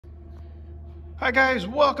Hi guys,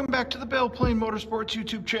 welcome back to the Belle Plaine Motorsports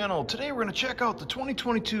YouTube channel. Today we're going to check out the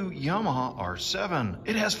 2022 Yamaha R7.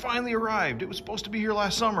 It has finally arrived. It was supposed to be here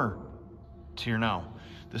last summer. It's here now.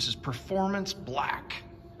 This is Performance Black.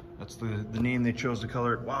 That's the name they chose to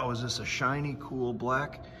color it. Wow, is this a shiny, cool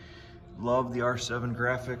black? Love the R7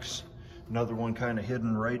 graphics. Another one kind of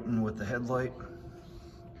hidden right in with the headlight.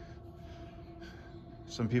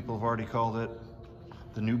 Some people have already called it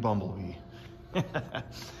the new Bumblebee.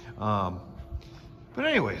 But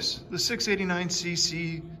anyways, the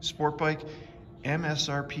 689cc sport bike,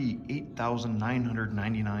 MSRP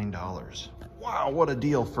 $8,999. Wow, what a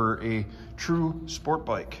deal for a true sport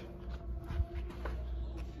bike.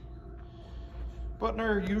 But in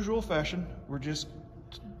our usual fashion, we're just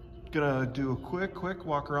gonna do a quick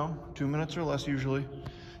walk around, 2 minutes or less usually,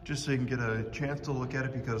 just so you can get a chance to look at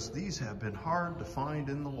it because these have been hard to find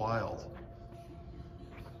in the wild.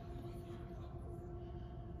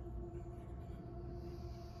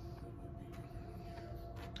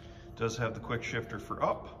 Does have the quick shifter for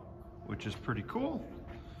up, which is pretty cool.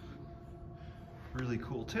 Really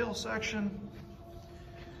cool tail section.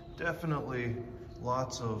 Definitely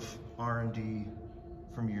lots of R&D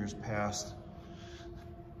from years past.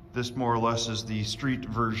 This more or less is the street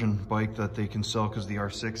version bike that they can sell because the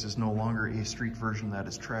R6 is no longer a street version, that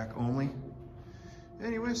is track only.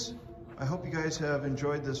 Anyways, I hope you guys have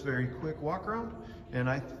enjoyed this very quick walk around, and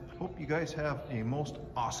I hope you guys have a most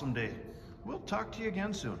awesome day. We'll talk to you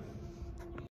again soon.